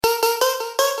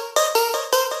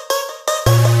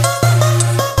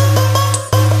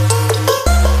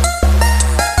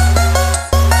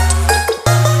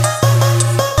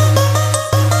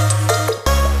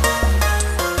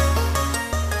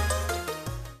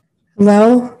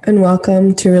Hello and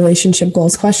welcome to Relationship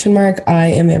Goals ? I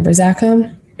am Amber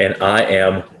Zackham. And I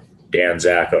am Dan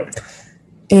Zackham.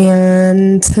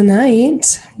 And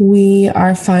tonight we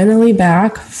are finally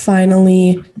back,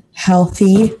 finally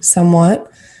healthy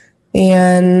somewhat.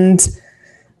 And things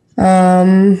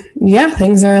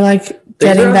are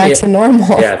getting back to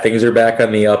normal. Yeah, things are back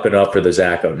on the up and up for the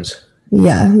Zackhams.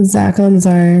 Yeah, Zackhams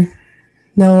are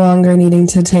no longer needing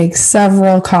to take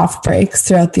several cough breaks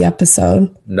throughout the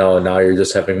episode. No, now you're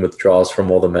just having withdrawals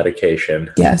from all the medication.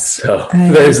 Yes. So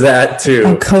there's that too.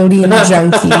 A codeine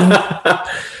junkie.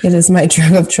 It is my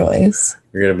drug of choice.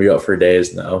 You're going to be up for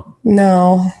days now.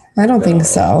 No, I don't think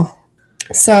so.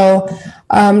 So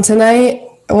tonight,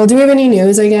 do we have any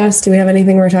news, I guess? Do we have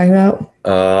anything we're talking about?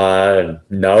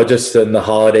 No, just in the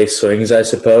holiday swings, I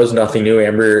suppose. Nothing new.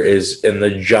 Amber is in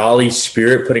the jolly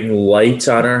spirit, putting lights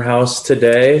on our house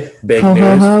today. Big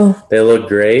news. They look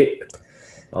great.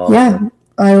 Yeah,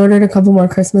 I ordered a couple more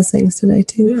Christmas things today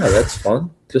too. Yeah, that's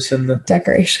fun. Just in the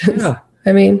decorations. Yeah.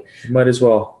 I mean, might as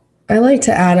well. I like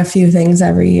to add a few things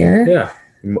every year. Yeah.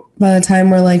 By the time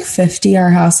we're 50,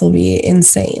 our house will be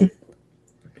insane.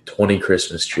 20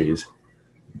 Christmas trees.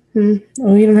 Well,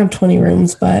 we don't have 20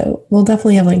 rooms, but we'll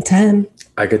definitely have 10.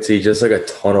 I could see just a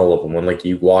tunnel of them when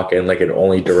you walk in, it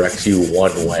only directs you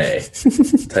one way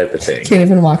type of thing. Can't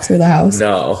even walk through the house.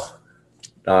 No,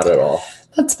 not at all.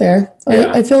 That's fair.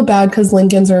 Yeah. I feel bad because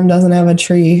Lincoln's room doesn't have a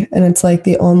tree, and it's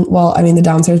the only, the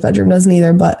downstairs bedroom doesn't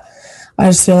either, but I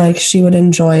just feel like she would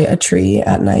enjoy a tree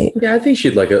at night. Yeah, I think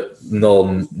she'd like a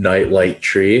little night light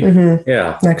tree. Mm-hmm.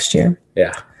 Yeah. Next year.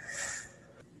 Yeah.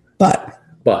 But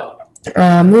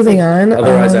moving on.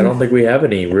 Otherwise, I don't think we have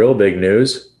any real big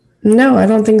news. No, I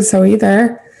don't think so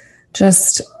either.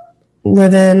 Just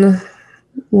living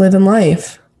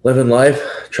life. Living life,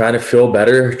 trying to feel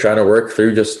better, trying to work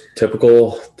through just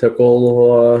typical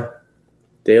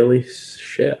daily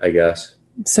shit, I guess.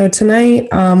 So tonight,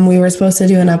 we were supposed to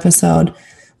do an episode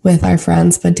with our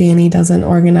friends, but Danny doesn't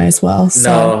organize well.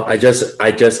 So. No, I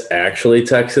just actually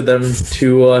texted them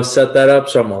to set that up,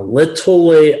 so I'm a little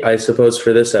late, I suppose,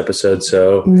 for this episode.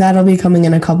 So that'll be coming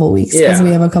in a couple weeks because we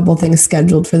have a couple things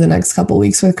scheduled for the next couple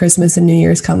weeks with Christmas and New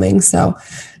Year's coming. So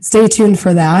stay tuned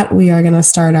for that. We are going to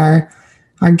start our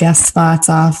guest spots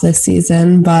off this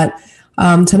season, but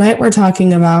tonight we're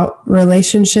talking about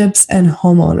relationships and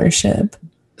homeownership.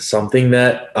 Something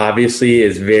that obviously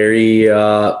is very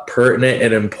pertinent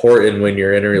and important when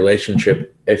you're in a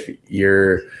relationship. If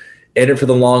you're in it for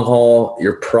the long haul,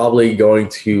 you're probably going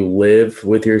to live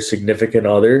with your significant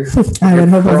other. I would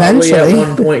hope eventually. At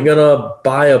one point going to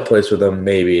buy a place with them,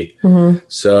 maybe. Mm-hmm.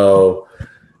 So,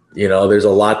 there's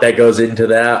a lot that goes into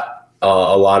that,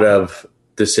 a lot of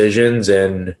decisions,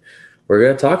 and we're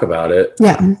going to talk about it.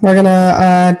 Yeah, we're going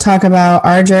to talk about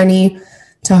our journey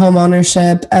to home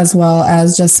ownership, as well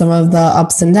as just some of the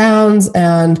ups and downs.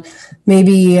 And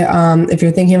maybe if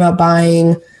you're thinking about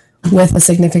buying with a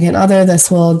significant other, this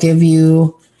will give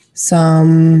you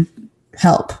some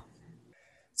help.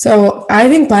 So I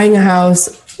think buying a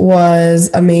house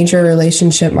was a major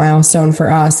relationship milestone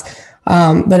for us.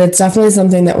 But it's definitely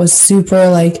something that was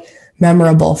super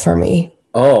memorable for me.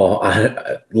 Oh,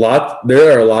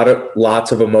 there are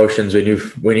lots of emotions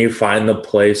when you find the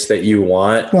place that you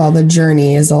want. Well, the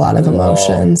journey is a lot of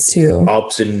emotions too.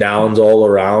 Ups and downs all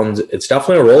around. It's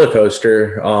definitely a roller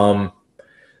coaster.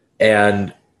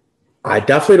 And I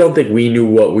definitely don't think we knew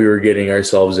what we were getting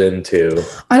ourselves into.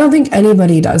 I don't think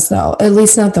anybody does though, at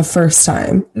least not the first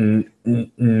time.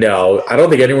 No, I don't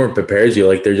think anyone prepares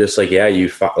you. They're just you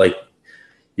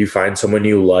find someone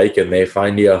you like and they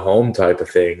find you a home type of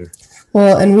thing.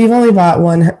 Well, and we've only bought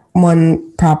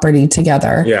one property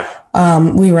together. Yeah.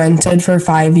 We rented for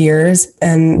 5 years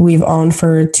and we've owned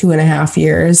for 2.5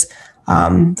 years.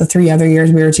 The 3 other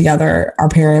years we were together, our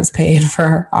parents paid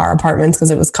for our apartments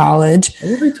because it was college.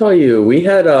 Let me tell you, we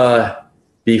had,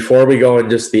 before we go in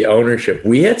just the ownership,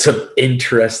 we had some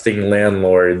interesting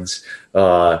landlords.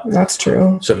 That's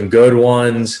true. Some good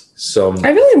ones.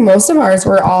 I feel like most of ours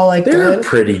were all they're good.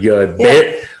 Pretty good.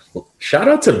 Yeah. Shout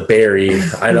out to Barry.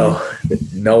 I know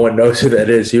no one knows who that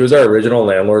is. He was our original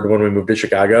landlord when we moved to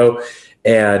Chicago.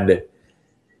 And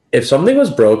if something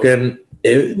was broken,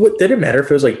 it didn't matter if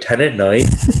it was 10 at night.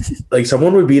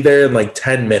 Someone would be there in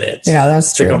 10 minutes. Yeah,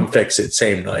 that's true. To come fix it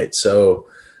same night. So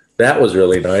that was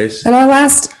really nice. And our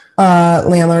last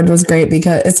landlord was great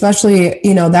because especially,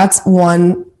 that's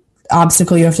one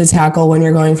obstacle you have to tackle when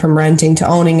you're going from renting to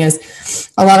owning is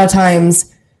a lot of times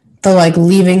the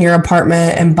leaving your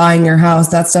apartment and buying your house,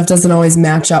 that stuff doesn't always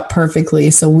match up perfectly.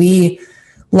 So we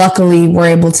luckily were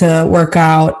able to work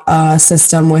out a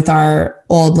system with our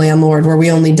old landlord where we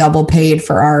only double paid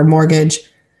for our mortgage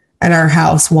in our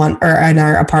house in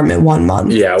our apartment 1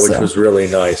 month. Yeah, which was really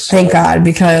nice. Thank God,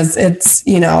 because it's,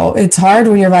 it's hard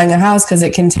when you're buying a house because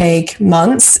it can take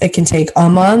months. It can take a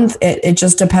month. It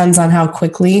just depends on how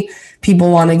quickly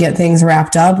people want to get things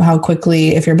wrapped up, how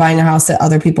quickly, if you're buying a house that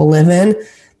other people live in,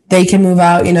 they can move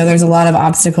out. There's a lot of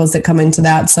obstacles that come into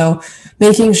that. So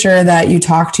making sure that you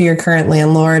talk to your current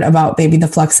landlord about maybe the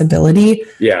flexibility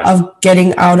of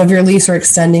getting out of your lease or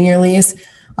extending your lease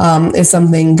is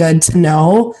something good to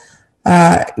know.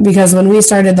 Because when we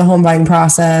started the home buying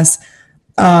process,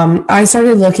 I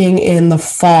started looking in the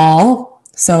fall.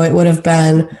 So it would have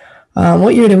been,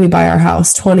 what year did we buy our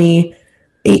house?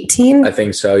 2018? I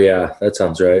think so. Yeah, that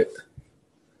sounds right.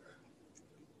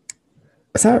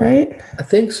 Is that right? I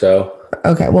think so.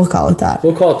 Okay, we'll call it that.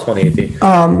 We'll call it 2018.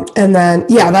 And then,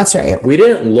 that's right. We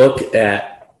didn't look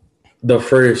at the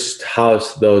first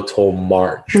house, though, till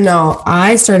March. No,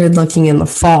 I started looking in the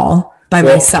fall by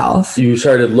myself. You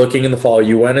started looking in the fall.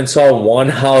 You went and saw one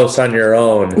house on your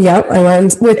own. Yep, I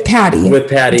went with Patty.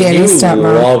 Danny's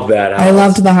stepmom. Love that house. I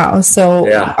loved the house.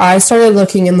 So I started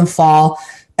looking in the fall.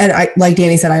 And like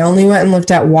Danny said, I only went and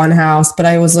looked at one house, but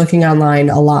I was looking online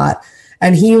a lot.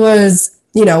 And he was...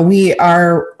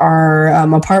 our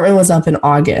apartment was up in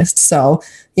August. So,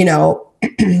 we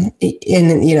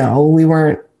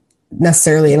weren't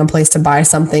necessarily in a place to buy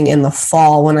something in the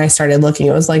fall. When I started looking,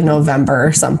 it was like November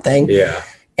or something. Yeah.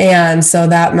 And so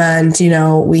that meant,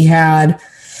 we had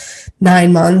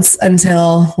 9 months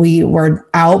until we were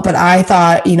out. But I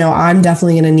thought, I'm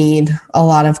definitely going to need a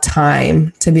lot of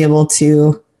time to be able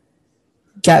to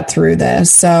get through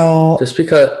this. So just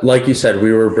because, like you said,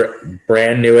 we were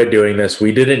brand new at doing this,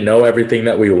 we didn't know everything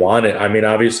that we wanted. I mean,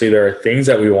 obviously there are things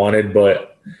that we wanted,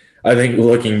 but I think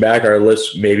looking back, our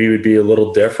list maybe would be a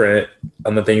little different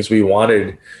on the things we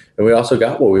wanted. And we also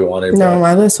got what we wanted. No,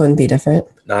 my list wouldn't be different.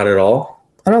 Not at all.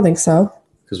 I don't think so.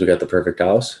 Because we got the perfect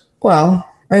house. Well,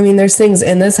 I mean, there's things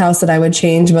in this house that I would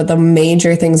change, but the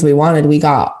major things we wanted, we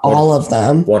got all of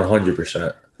them.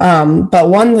 100%. But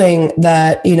one thing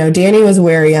that, Danny was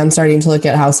wary on starting to look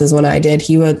at houses when I did.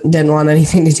 He didn't want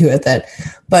anything to do with it.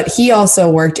 But he also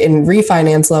worked in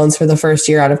refinance loans for the first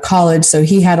year out of college. So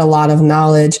he had a lot of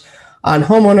knowledge on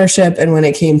homeownership and when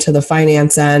it came to the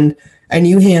finance end. And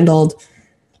you handled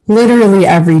literally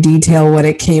every detail when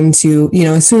it came to,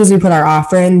 as soon as we put our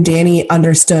offer in, Danny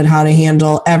understood how to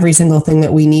handle every single thing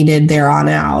that we needed there on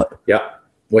out. Yeah,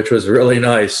 which was really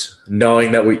nice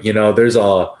knowing that there's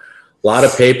a lot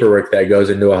of paperwork that goes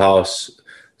into a house.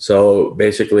 So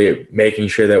basically making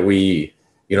sure that we,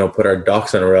 put our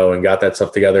ducks in a row and got that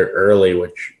stuff together early,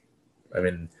 which, I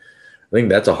think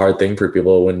that's a hard thing for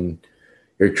people when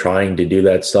you're trying to do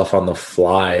that stuff on the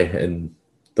fly and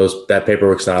that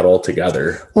paperwork's not all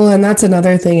together. Well, and that's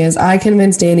another thing is I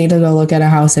convinced Danny to go look at a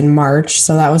house in March.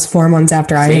 So that was 4 months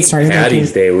after I had started.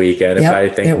 Patty's Day weekend. Yep, I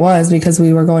think it was because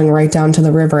we were going right down to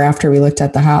the river after we looked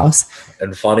at the house.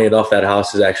 And funny enough, that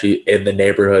house is actually in the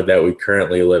neighborhood that we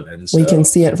currently live in. So. We can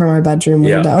see it from our bedroom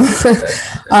window.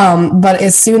 But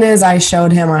as soon as I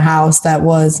showed him a house that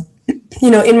was,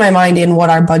 in my mind, in what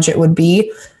our budget would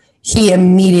be, he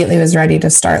immediately was ready to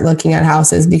start looking at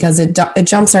houses because it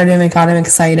jump-started him. It got him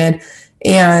excited.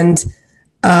 And,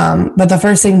 but the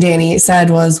first thing Danny said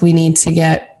was we need to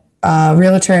get a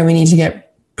realtor and we need to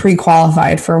get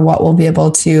pre-qualified for what we'll be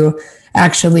able to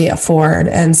actually afford.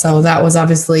 And so that was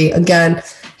obviously, again,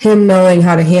 him knowing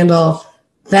how to handle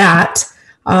that.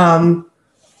 And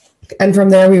from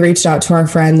there, we reached out to our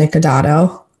friend, Nick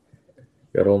Adato.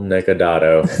 Good old Nick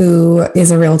Adato. Who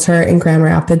is a realtor in Grand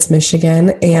Rapids, Michigan.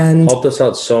 And helped us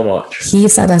out so much. He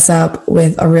set us up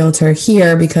with a realtor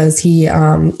here because he,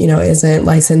 isn't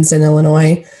licensed in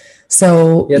Illinois.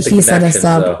 So he set us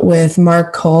up with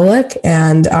Mark Kolick,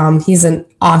 and he's an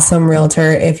awesome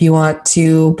realtor. If you want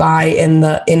to buy in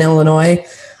Illinois,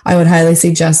 I would highly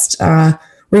suggest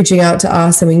reaching out to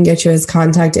us, and we can get you his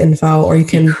contact info, or you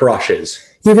can. He crushes.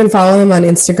 You can follow him on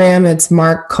Instagram. It's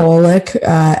Mark Kolick,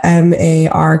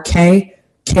 MarkKowalik,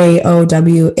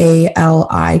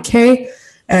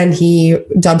 and he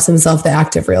dubs himself the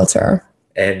active realtor.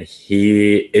 And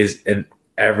he is in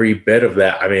every bit of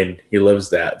that. I mean, he lives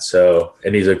that. So,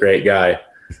 and he's a great guy.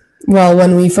 Well,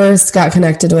 when we first got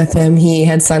connected with him, he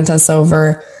had sent us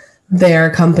over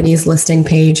their company's listing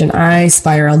page, and I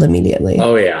spiraled immediately.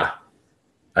 Oh, yeah.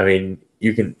 I mean,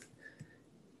 you can...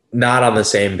 Not on the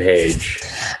same page.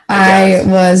 I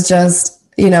was just,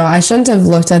 I shouldn't have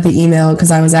looked at the email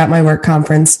because I was at my work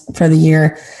conference for the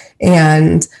year.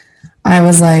 And I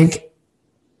was like,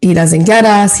 he doesn't get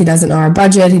us. He doesn't know our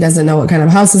budget. He doesn't know what kind of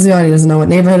houses we want. He doesn't know what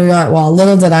neighborhood we want. Well,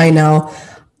 little did I know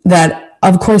that,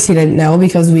 of course, he didn't know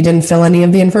because we didn't fill any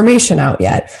of the information out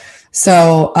yet.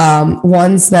 So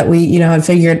ones that we, had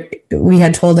figured, we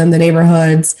had told him the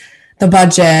neighborhoods, the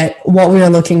budget, what we were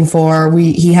looking for.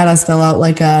 He had us fill out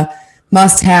like a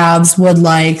must-haves, would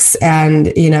likes,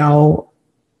 and,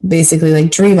 basically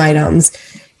like dream items.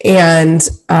 And,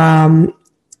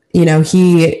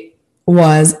 he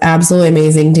was absolutely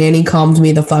amazing. Danny calmed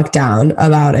me the fuck down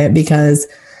about it because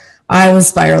I was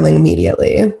spiraling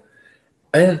immediately.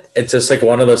 And it's just like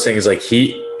one of those things, like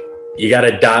you got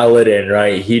to dial it in,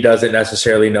 right? He doesn't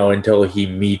necessarily know until he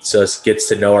meets us, gets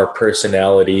to know our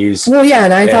personalities. Well, yeah.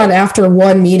 And I thought after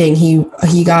one meeting,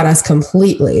 he got us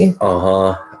completely.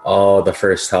 Oh, the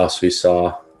first house we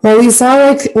saw. Well, we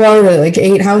saw like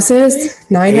 8 houses,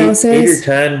 9 houses. 8 or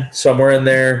 10, somewhere in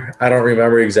there. I don't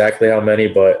remember exactly how many,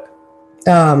 but.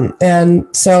 And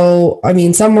so, I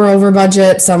mean, some were over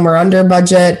budget, some were under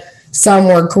budget, some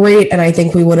were great. And I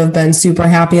think we would have been super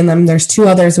happy in them. There's 2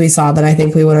 others we saw that I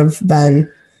think we would have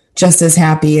been just as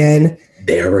happy in.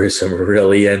 There were some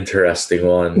really interesting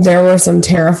ones. There were some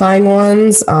terrifying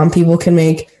ones. People can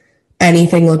make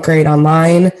anything look great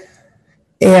online.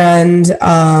 And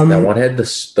that one had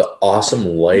the awesome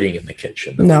lighting in the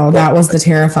kitchen. No, that was the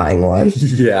terrifying one.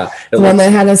 Yeah. The one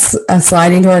that had a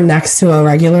sliding door next to a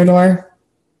regular door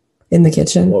in the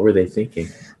kitchen. What were they thinking?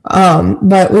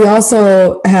 But we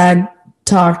also had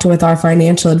talked with our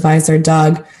financial advisor,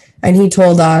 Doug, and he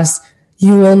told us,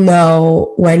 you will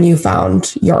know when you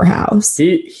found your house.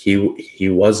 He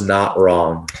was not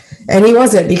wrong. And he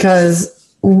wasn't,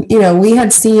 because, we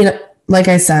had seen, like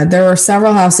I said, there were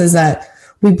several houses that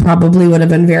we probably would have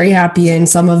been very happy in.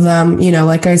 Some of them,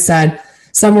 like I said,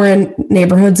 some were in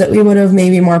neighborhoods that we would have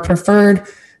maybe more preferred.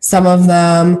 Some of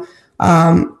them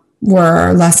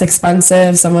were less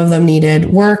expensive. Some of them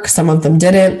needed work. Some of them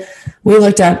didn't. We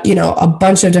looked at, a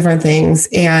bunch of different things.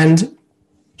 And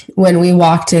when we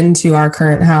walked into our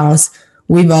current house,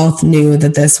 we both knew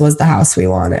that this was the house we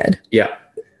wanted. Yeah.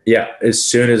 Yeah. As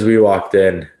soon as we walked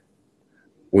in,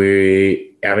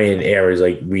 Amber's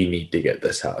like, we need to get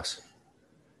this house.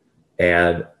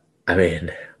 And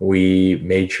we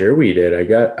made sure we did.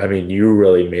 You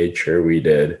really made sure we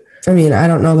did. I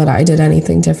don't know that I did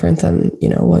anything different than,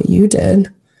 what you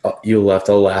did. You left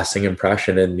a lasting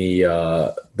impression in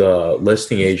the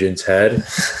listing agent's head.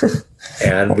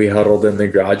 And we huddled in the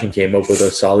garage and came up with a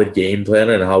solid game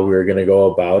plan on how we were going to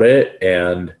go about it.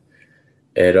 And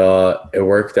it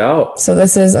worked out. So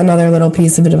this is another little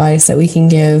piece of advice that we can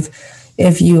give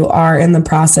if you are in the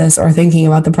process or thinking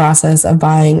about the process of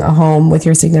buying a home with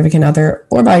your significant other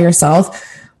or by yourself.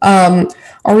 Our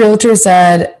realtor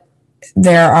said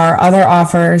there are other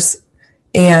offers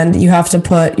and you have to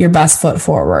put your best foot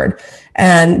forward.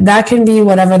 And that can be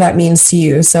whatever that means to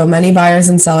you. So many buyers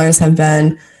and sellers have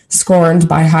been scorned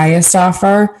by highest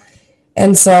offer.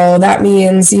 And so that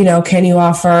means, can you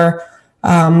offer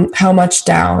how much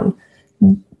down?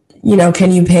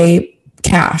 Can you pay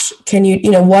cash? Can you,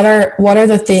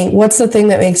 what's the thing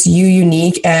that makes you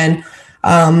unique and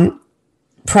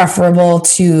preferable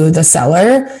to the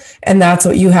seller? And that's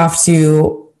what you have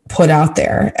to put out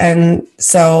there. And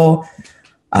so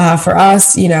for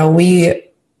us,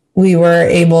 we were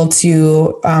able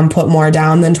to put more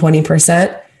down than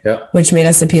 20%, yeah, which made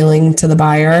us appealing to the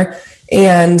buyer.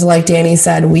 And like Danny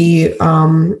said, we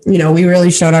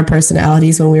really showed our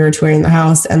personalities when we were touring the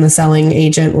house, and the selling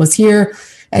agent was here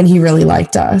and he really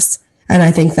liked us. And I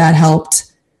think that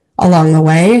helped along the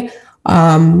way.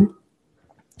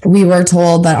 We were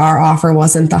told that our offer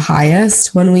wasn't the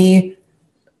highest when we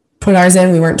put ours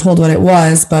in. We weren't told what it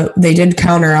was, but they did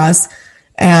counter us.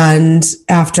 And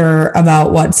after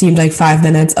about what seemed like 5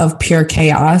 minutes of pure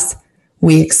chaos,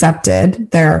 we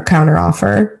accepted their counter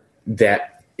offer.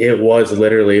 That it was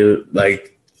literally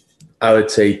like, I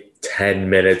would say 10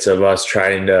 minutes of us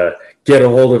trying to get a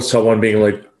hold of someone being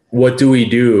like, what do we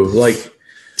do? Like,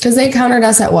 because they countered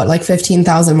us at what, like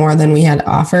 15,000 more than we had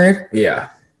offered. Yeah.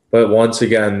 But once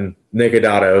again, Nick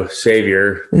Adato,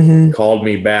 Savior, called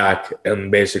me back and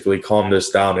basically calmed us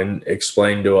down and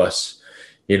explained to us,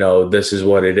 this is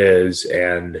what it is,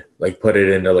 and like put it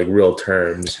into like real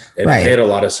terms. It made a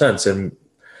lot of sense. And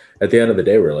at the end of the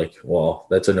day, we're like, well,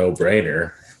 that's a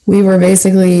no-brainer. We were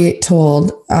basically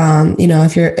told,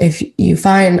 if you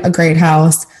find a great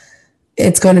house,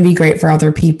 it's going to be great for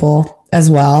other people as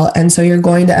well. And so you're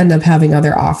going to end up having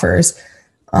other offers,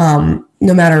 no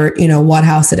matter, what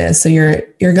house it is. So you're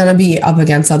going to be up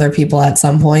against other people at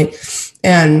some point,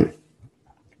 and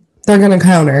they're going to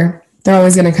counter. They're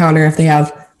always going to counter if they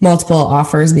have multiple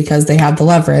offers because they have the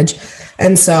leverage.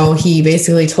 And so he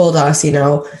basically told us,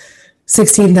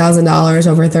 $16,000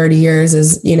 over 30 years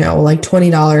is, like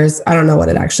 $20. I don't know what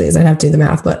it actually is. I'd have to do the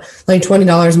math, but like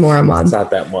 $20 more a month. It's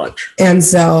not that much. And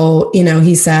so,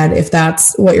 he said, if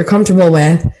that's what you're comfortable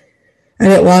with,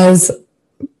 and it was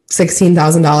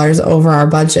 $16,000 over our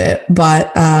budget,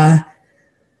 but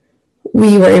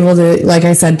we were able to, like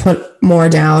I said, put more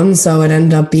down. So it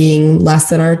ended up being less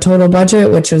than our total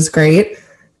budget, which was great.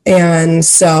 And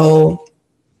so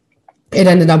it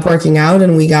ended up working out,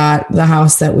 and we got the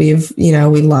house that we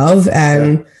love.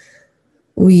 And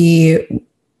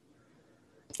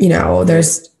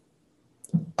there's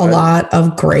a lot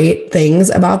of great things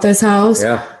about this house.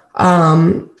 Yeah.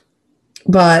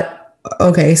 But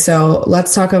okay, so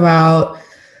let's talk about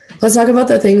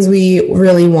the things we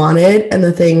really wanted and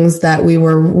the things that we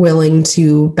were willing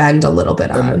to bend a little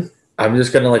bit on. I'm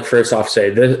just going to first off say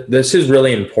this is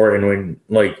really important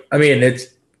when it's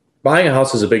buying a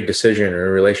house is a big decision in a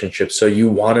relationship. So you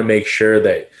want to make sure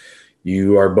that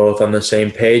you are both on the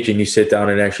same page and you sit down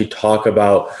and actually talk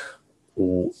about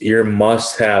your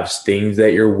must-haves, things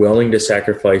that you're willing to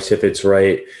sacrifice if it's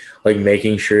right, like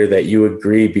making sure that you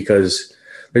agree, because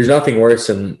there's nothing worse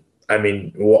than,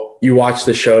 you watch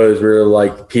the shows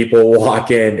where people walk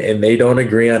in and they don't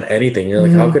agree on anything. You're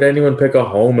like, how could anyone pick a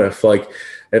home if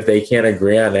they can't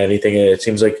agree on anything? And it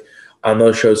seems like on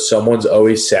those shows, someone's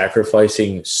always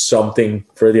sacrificing something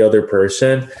for the other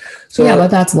person. So yeah, but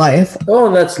that's life. Oh,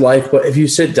 and that's life. But if you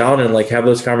sit down and have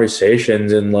those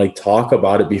conversations and talk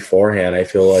about it beforehand, I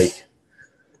feel like,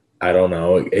 I don't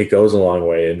know, it goes a long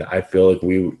way. And I feel like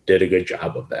we did a good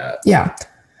job of that. Yeah.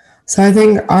 So I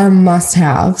think our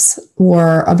must-haves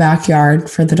were a backyard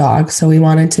for the dog. So we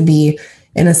wanted to be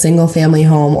in a single family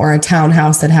home or a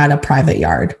townhouse that had a private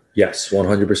yard. Yes,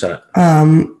 100%.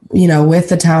 With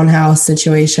the townhouse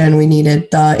situation, we needed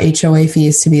the HOA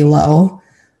fees to be low.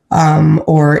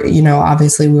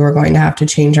 Obviously we were going to have to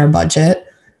change our budget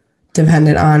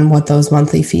dependent on what those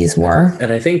monthly fees were.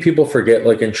 And I think people forget,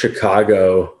 in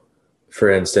Chicago, for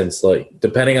instance,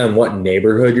 depending on what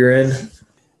neighborhood you're in,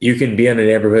 you can be in a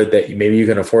neighborhood that maybe you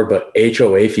can afford, but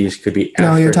HOA fees could be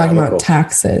astronomical. No, you're talking about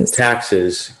taxes.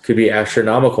 Taxes could be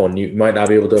astronomical, and you might not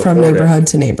be able to afford it. From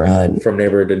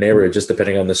neighborhood to neighborhood, just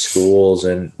depending on the schools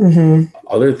and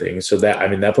other things. So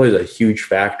that plays a huge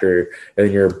factor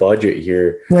in your budget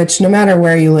here. Which, no matter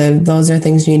where you live, those are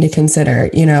things you need to consider.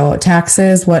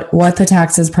 Taxes, what the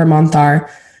taxes per month are,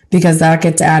 because that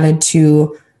gets added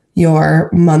to your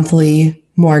monthly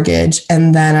mortgage.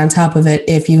 And then on top of it,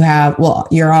 if you have,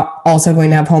 you're also going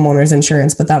to have homeowners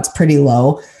insurance, but that's pretty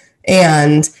low.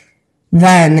 And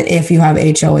then if you have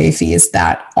HOA fees,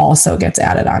 that also gets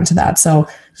added onto that. So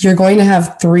you're going to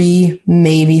have 3,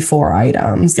 maybe 4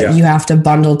 items that you have to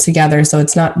bundle together. So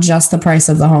it's not just the price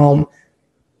of the home.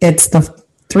 It's the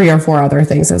 3 or 4 other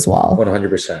things as well.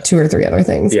 100%. 2 or 3 other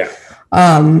things. Yeah.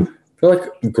 I feel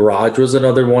like garage was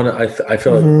another one. I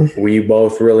feel like we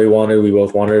both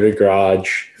wanted a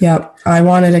garage. Yep. I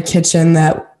wanted a kitchen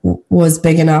that was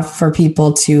big enough for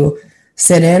people to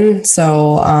sit in.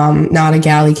 So not a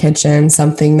galley kitchen,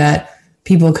 something that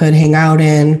people could hang out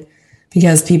in,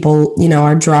 because people,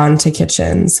 are drawn to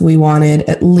kitchens. We wanted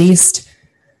at least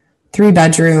 3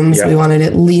 bedrooms. Yeah. We wanted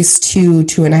at least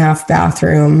 2.5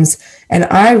 bathrooms. And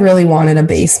I really wanted a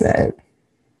basement.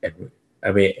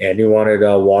 And you wanted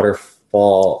a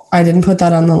waterfall. I didn't put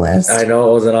that on the list. I know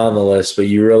it wasn't on the list, but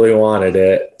you really wanted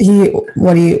it.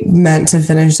 What he meant to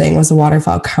finish saying was a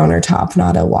waterfall countertop,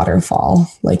 not a waterfall,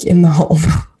 in the home.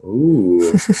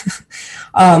 Ooh.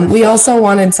 We also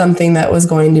wanted something that was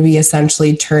going to be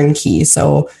essentially turnkey,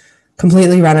 so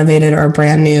completely renovated or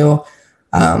brand new.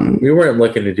 We weren't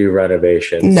looking to do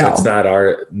renovations. No, it's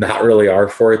not really our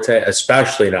forte,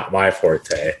 especially not my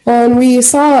forte. Well, and we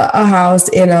saw a house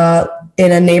in a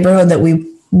neighborhood that we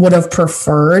would have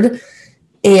preferred,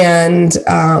 and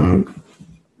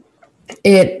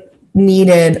it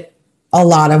needed a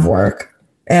lot of work.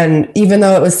 And even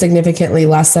though it was significantly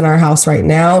less than our house right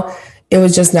now, it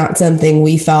was just not something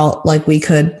we felt like we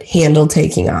could handle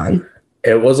taking on.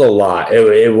 It was a lot.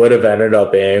 It would have ended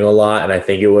up being a lot, and I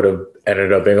think it would have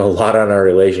ended up being a lot on our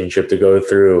relationship to go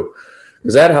through,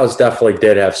 because that house definitely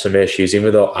did have some issues,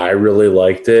 even though I really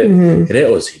liked it. And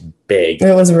it was big.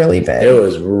 It was really big. It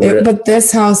was but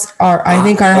this house, I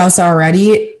think our house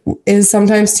already is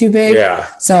sometimes too big. Yeah.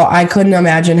 So I couldn't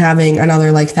imagine having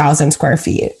another 1,000 square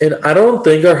feet. And I don't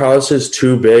think our house is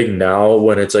too big now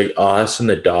when it's us and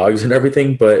the dogs and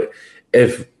everything. But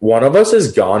if one of us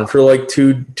is gone for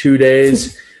two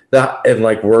days and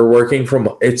we're working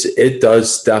from, it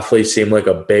does definitely seem like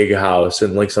a big house.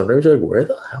 And sometimes you're where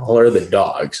the hell are the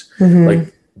dogs?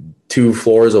 2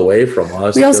 floors away from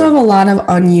us. We also have a lot of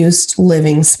unused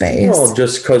living space. Well,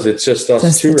 just because it's just us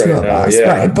just two the two right of now. us, Yeah.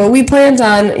 right? But we planned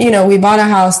on, we bought a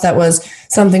house that was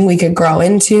something we could grow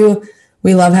into.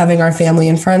 We love having our family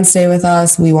and friends stay with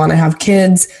us. We want to have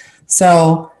kids.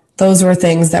 So those were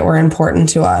things that were important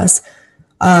to us.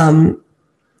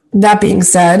 That being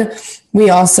said, we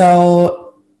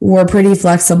also were pretty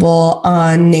flexible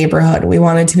on neighborhood. We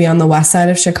wanted to be on the west side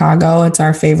of Chicago. It's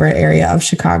our favorite area of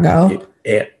Chicago.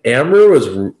 Amber was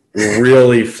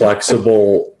really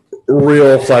flexible, on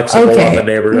the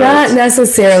neighborhood. Not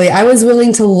necessarily. I was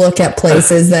willing to look at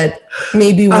places that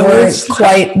maybe weren't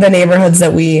quite the neighborhoods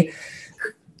that we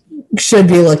should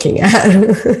be looking at.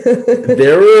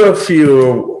 There were a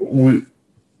few.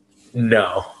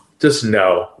 No.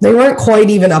 They weren't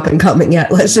quite even up and coming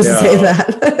yet. Let's just say that.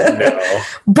 No.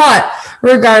 But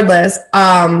regardless,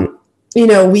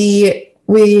 we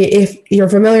if you're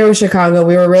familiar with Chicago,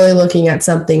 we were really looking at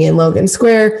something in Logan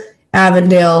Square,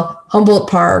 Avondale, Humboldt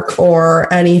Park,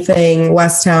 or anything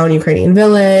Westtown, Ukrainian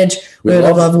Village. We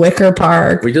love Wicker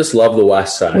Park. We just love the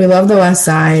west side. We love the west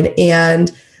side.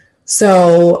 And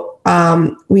so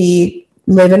we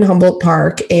live in Humboldt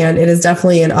Park, and it is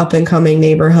definitely an up and coming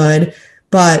neighborhood,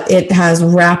 but it has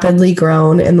rapidly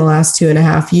grown in the last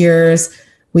 2.5 years.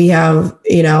 We have,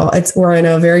 we're in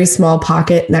a very small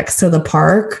pocket next to the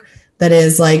park that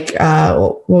is like,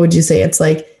 what would you say? It's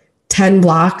like 10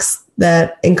 blocks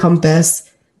that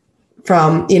encompass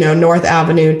from, North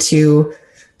Avenue to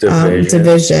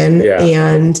Division. Yeah.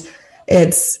 And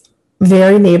it's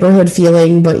very neighborhood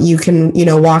feeling, but you can,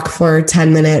 walk for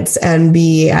 10 minutes and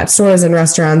be at stores and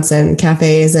restaurants and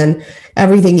cafes and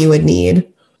everything you would need.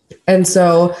 And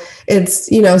so it's,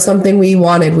 something we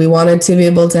wanted. We wanted to be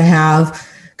able to have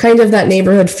kind of that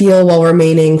neighborhood feel while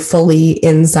remaining fully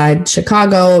inside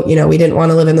Chicago. We didn't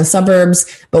want to live in the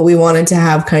suburbs, but we wanted to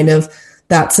have kind of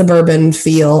that suburban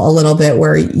feel a little bit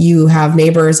where you have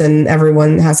neighbors and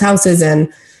everyone has houses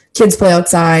and kids play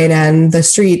outside, and the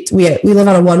street, we live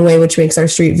on a one-way, which makes our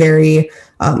street very,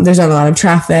 there's not a lot of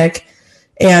traffic.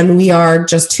 And we are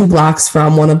just 2 blocks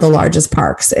from one of the largest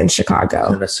parks in Chicago. I'm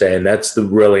going to say, and that's the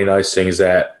really nice thing is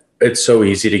that it's so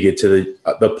easy to get to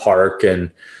the park.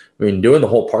 And I mean, doing the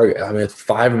whole park, it's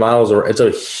 5 miles, or it's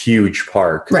a huge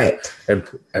park. Right. And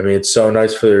it's so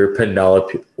nice for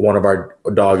Penelope. One of our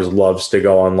dogs loves to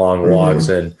go on long walks.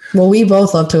 And well, we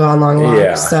both love to go on long walks.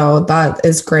 Yeah. So that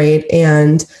is great.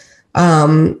 And,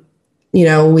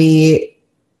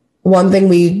 one thing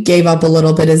we gave up a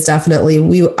little bit is definitely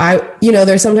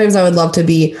there's sometimes I would love to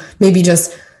be maybe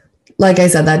just, like I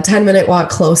said, that 10-minute walk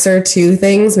closer to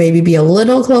things, maybe be a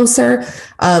little closer.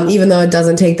 Even though it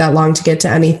doesn't take that long to get to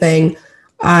anything,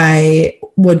 I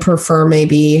would prefer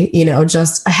maybe,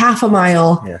 just a half a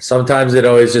mile. Yeah. Sometimes it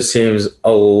always just seems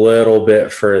a little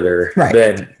bit further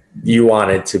than you want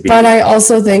it to be. But I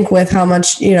also think with how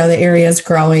much, the area is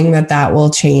growing, that will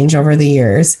change over the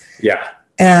years. Yeah.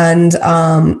 And,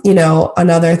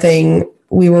 another thing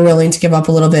we were willing to give up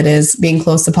a little bit is being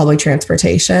close to public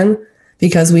transportation,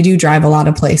 because we do drive a lot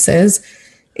of places,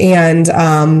 and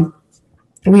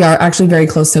we are actually very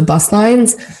close to bus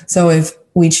lines. So if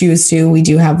we choose to, we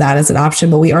do have that as an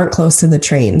option, but we aren't close to the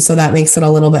train. So that makes it a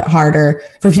little bit harder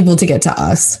for people to get to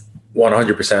us.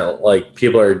 100%. Like,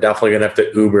 people are definitely going to have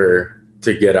to Uber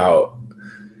to get out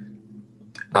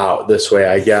this way,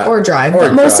 I guess. Or drive.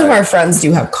 But most of our friends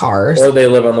do have cars. Or they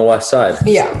live on the west side.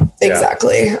 Yeah,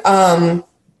 exactly. Yeah.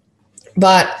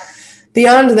 But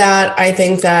beyond that, I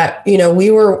think that,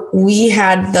 we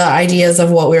had the ideas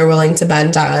of what we were willing to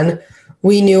bend on.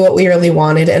 We knew what we really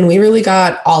wanted, and we really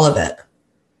got all of it.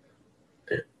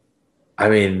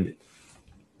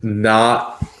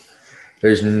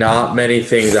 There's not many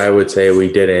things I would say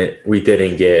we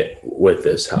didn't get with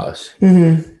this house.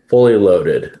 Mm-hmm. Fully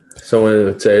loaded. Someone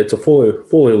would say it's a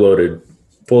fully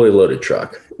loaded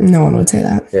truck. No one would say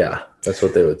that. Yeah, that's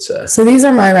what they would say. So these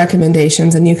are my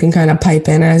recommendations, and you can kind of pipe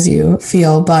in as you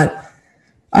feel. But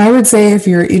I would say if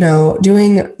you're,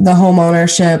 doing the home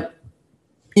ownership,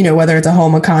 whether it's a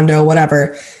home, a condo,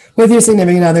 whatever, with your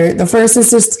significant other, the first is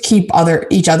just keep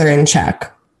each other in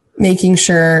check, making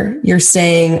sure you're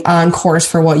staying on course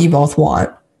for what you both want.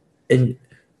 And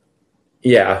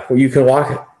yeah, you can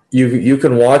walk. You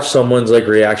can watch someone's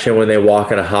reaction when they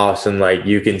walk in a house, and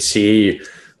you can see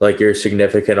your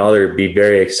significant other be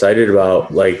very excited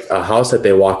about a house that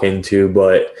they walk into,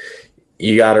 but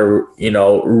you got to,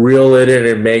 reel it in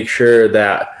and make sure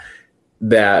that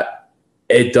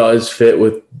it does fit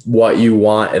with what you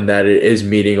want and that it is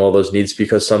meeting all those needs,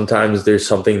 because sometimes there's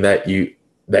something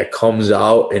that comes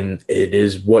out and it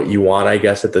is what you want, I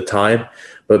guess, at the time,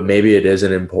 but maybe it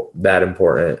isn't that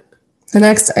important. The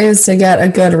next is to get a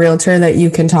good realtor that you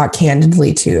can talk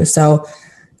candidly to. So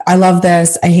I love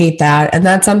this. I hate that. And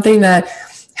that's something that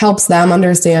helps them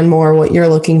understand more what you're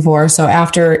looking for. So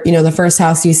after, the first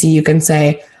house you see, you can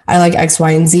say, I like X,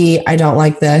 Y, and Z. I don't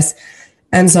like this.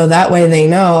 And so that way they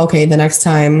know, okay, the next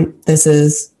time this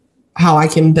is how I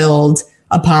can build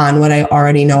upon what I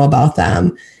already know about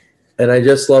them. And I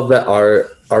just love that our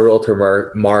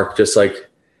realtor Mark just like,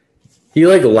 he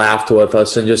like laughed with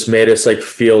us and just made us like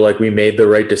feel like we made the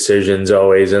right decisions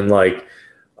always. And like,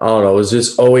 I don't know, was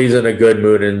just always in a good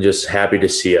mood and just happy to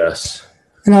see us.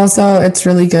 And also it's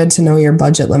really good to know your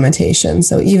budget limitations.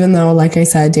 So even though, like I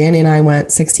said, Danny and I went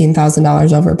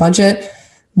 $16,000 over budget,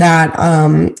 that,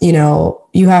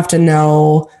 you have to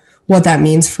know what that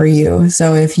means for you.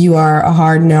 So if you are a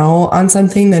hard no on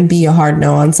something, then be a hard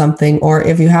no on something. Or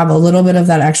if you have a little bit of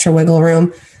that extra wiggle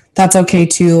room, that's okay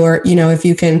too. Or, if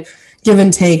you can give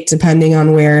and take depending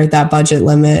on where that budget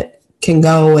limit can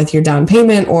go with your down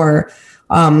payment, or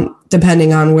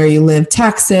depending on where you live,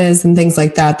 taxes and things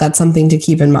like that. That's something to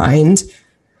keep in mind.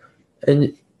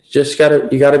 And you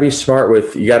gotta be smart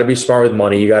with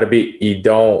money. You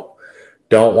don't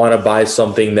want to buy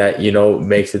something that,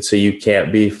 makes it so you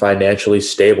can't be financially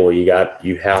stable. Don't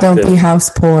be house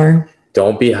poor.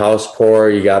 Don't be house poor.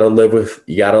 You got to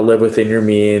live within your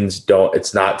means.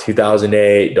 It's not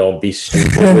 2008. Don't be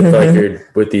stupid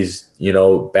with these,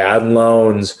 bad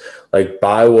loans. Like,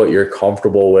 buy what you're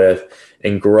comfortable with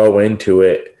and grow into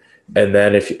it. And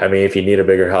then if you need a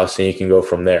bigger house, then you can go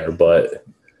from there. But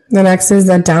the next is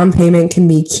that down payment can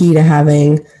be key to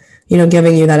having,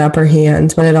 giving you that upper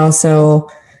hand, but it also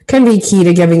can be key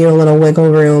to giving you a little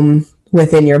wiggle room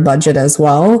within your budget as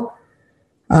well.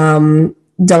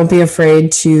 Don't be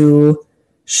afraid to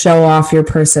show off your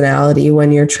personality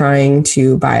when you're trying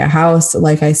to buy a house.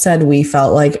 Like I said, we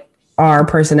felt like our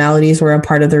personalities were a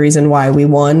part of the reason why we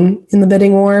won in the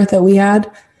bidding war that we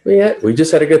had. We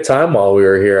just had a good time while we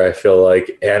were here, I feel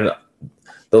like. And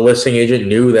the listing agent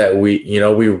knew that we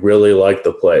really liked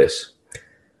the place.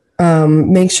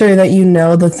 Make sure that you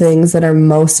know the things that are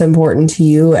most important to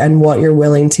you and what you're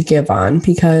willing to give on,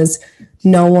 because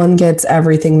no one gets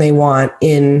everything they want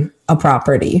in a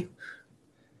property.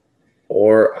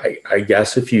 Or I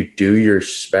guess if you do, you're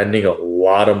spending a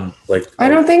lot of I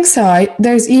don't think so.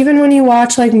 There's even when you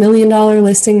watch like $1 million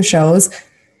listing shows,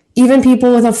 even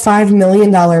people with a $5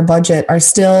 million budget are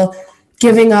still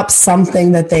giving up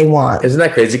something that they want. Isn't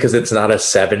that crazy? Because it's not a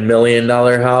 $7 million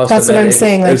house. That's what I'm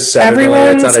saying. Like, it's not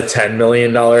a $10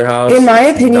 million house. In my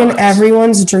opinion,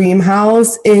 everyone's dream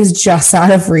house is just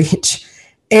out of reach.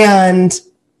 And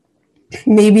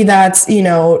maybe that's,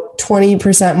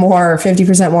 20% more or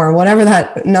 50% more, whatever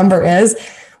that number is.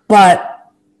 But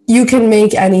you can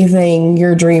make anything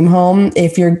your dream home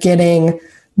if you're getting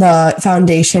the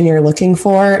foundation you're looking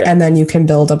for, and then you can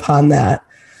build upon that.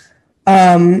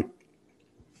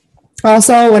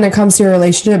 Also, when it comes to your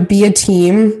relationship, be a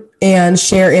team and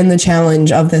share in the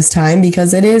challenge of this time,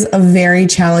 because it is a very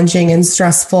challenging and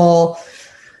stressful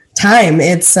time.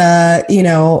 It's,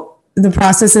 the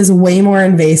process is way more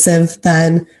invasive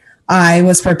than I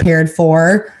was prepared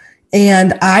for.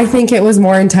 And I think it was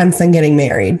more intense than getting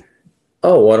married.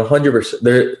 Oh,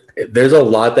 100%. There's a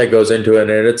lot that goes into it,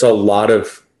 and it's a lot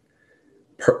of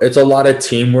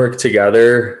teamwork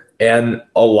together. And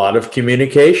a lot of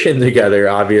communication together,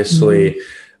 obviously.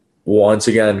 Once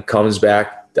again, comes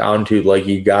back down to like,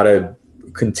 you got to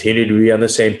continue to be on the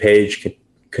same page,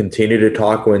 continue to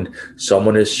talk when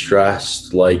someone is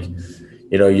stressed. Like,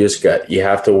 you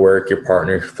have to work your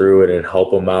partner through it and help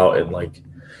them out. And like,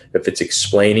 if it's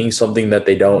explaining something that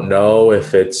they don't know,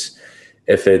 if it's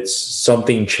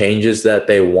something changes that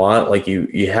they want, like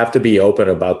you have to be open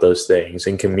about those things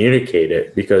and communicate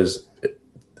it, because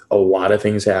a lot of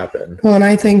things happen. Well, and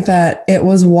I think that it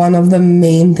was one of the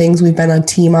main things we've been a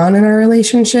team on in our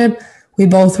relationship. We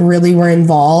both really were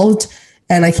involved,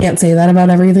 and I can't say that about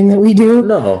everything that we do.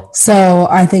 No. So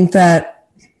I think that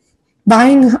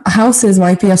buying houses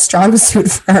might be a strong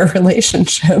suit for our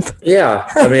relationship. Yeah.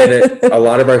 I mean, a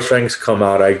lot of our strengths come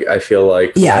out, I feel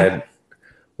like. Yeah.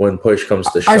 When push comes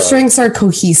to shove. Our strengths are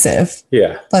cohesive.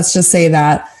 Yeah. Let's just say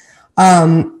that.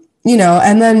 And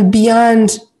then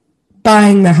beyond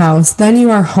buying the house, then you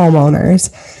are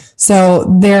homeowners.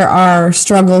 So there are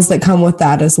struggles that come with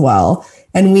that as well.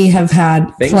 And we have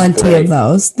had plenty of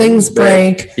those. Things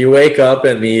break. You wake up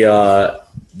and the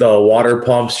water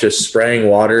pump's just spraying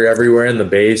water everywhere in the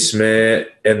basement,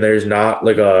 and there's not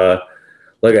like a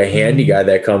handy guy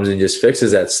that comes and just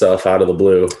fixes that stuff out of the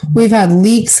blue. We've had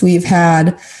leaks. We've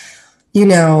had,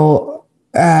 lights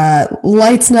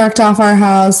knocked off our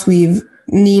house. We've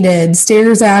needed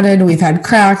stairs added. We've had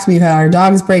cracks. We've had our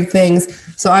dogs break things.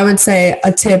 So I would say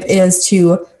a tip is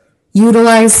to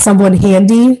utilize someone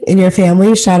handy in your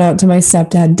family. Shout out to my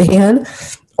stepdad, Dan,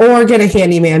 or get a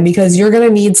handyman, because you're going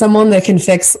to need someone that can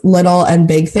fix little and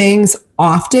big things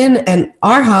often. And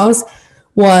our house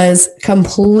was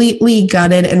completely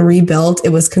gutted and rebuilt. It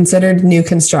was considered new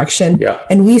construction. Yeah.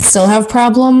 And we still have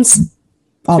problems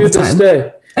all the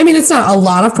time. I mean, it's not a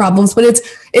lot of problems, but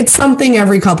it's something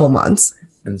every couple months.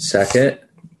 And second,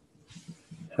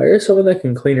 hire someone that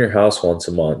can clean your house once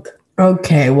a month.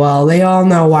 Okay, well, they all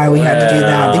know why we had to do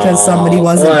that, because somebody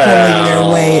wasn't pulling their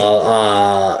weight.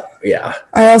 Yeah.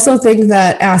 I also think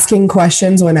that asking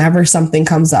questions whenever something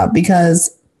comes up,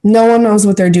 because no one knows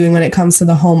what they're doing when it comes to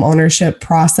the home ownership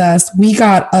process. We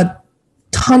got a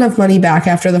ton of money back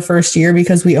after the first year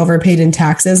because we overpaid in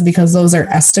taxes, because those are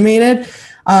estimated.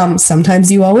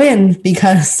 Sometimes you owe in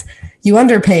because you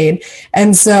underpaid.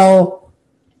 And so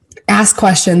ask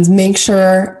questions, make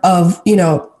sure of,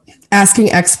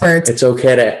 asking experts. It's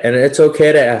okay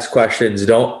to ask questions.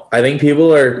 I think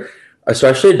people are,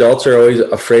 especially adults, are always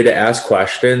afraid to ask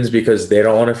questions because they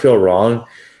don't want to feel wrong.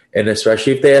 And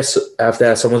especially if they have to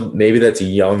ask someone maybe that's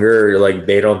younger, or like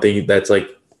they don't think that's like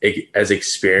as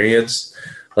experienced.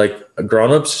 Like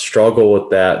grown-ups struggle with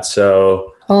that.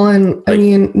 So, I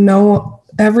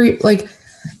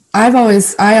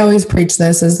always preach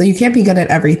this, is that you can't be good at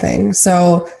everything.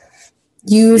 So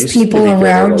use people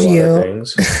around you.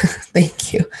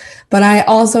 Thank you. But I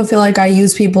also feel like I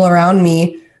use people around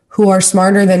me who are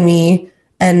smarter than me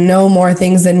and know more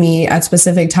things than me at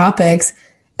specific topics.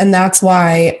 And that's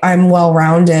why I'm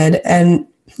well-rounded. And,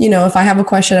 if I have a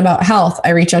question about health, I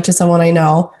reach out to someone I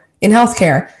know in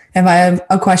healthcare. If I have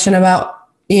a question about,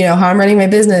 how I'm running my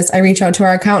business, I reach out to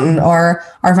our accountant or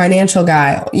our financial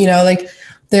guy.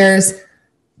 There's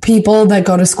people that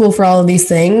go to school for all of these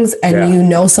things, and you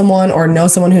know someone or know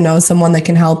someone who knows someone that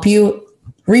can help you.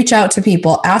 Reach out to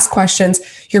people, ask questions.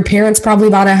 Your parents probably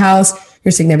bought a house.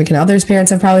 Your significant other's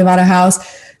parents have probably bought a house.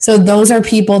 So those are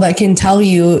people that can tell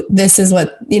you, this is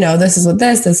what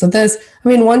this. I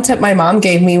mean, one tip my mom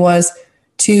gave me was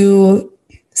to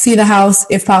see the house,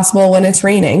 if possible, when it's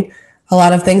raining. A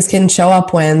lot of things can show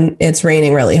up when it's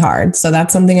raining really hard. So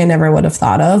that's something I never would have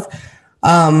thought of.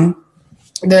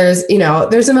 There's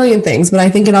a million things, but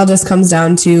I think it all just comes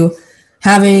down to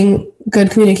having good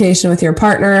communication with your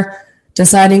partner,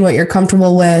 deciding what you're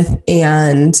comfortable with,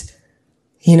 and,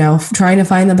 trying to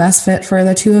find the best fit for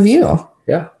the two of you.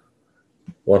 Yeah,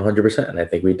 100%. And I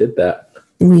think we did that.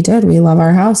 We did. We love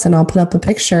our house. And I'll put up a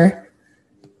picture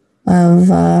of,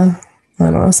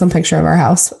 some picture of our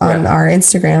house on our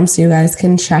Instagram, so you guys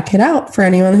can check it out for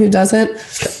anyone who doesn't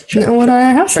know what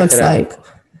our house looks like.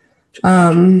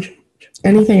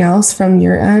 Anything else from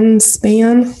your end,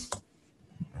 Span?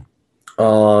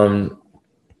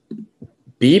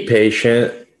 Be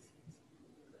patient.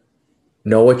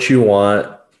 Know what you want.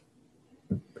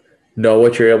 Know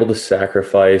what you're able to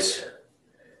sacrifice.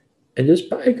 And just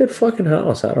buy a good fucking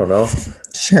house. I don't know.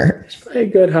 Sure. Just buy a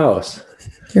good house.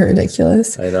 You're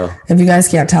ridiculous. I know. If you guys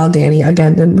can't tell, Danny,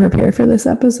 again, didn't prepare for this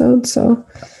episode, so.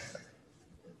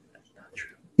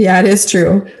 Yeah, it is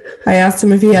true. I asked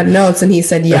him if he had notes, and he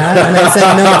said, yeah. And I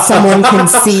said, no, someone can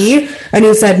see. And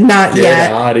he said, not yet.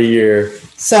 Get out of here.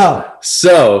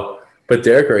 So, but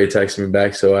Derek already texted me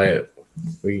back, so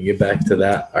we can get back to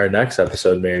that, our next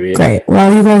episode, maybe. Great.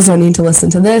 Well, you guys don't need to listen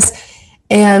to this.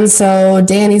 And so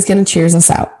Danny's going to cheers us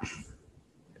out.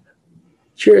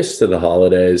 Cheers to the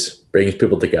holidays. Brings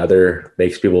people together,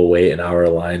 makes people wait in hour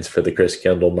lines for the Chris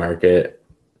Kindle market.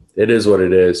 It is what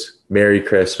it is. Merry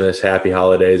Christmas. Happy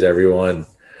holidays, everyone.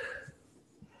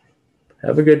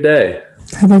 Have a good day.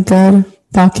 Have a good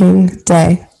fucking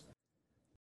day.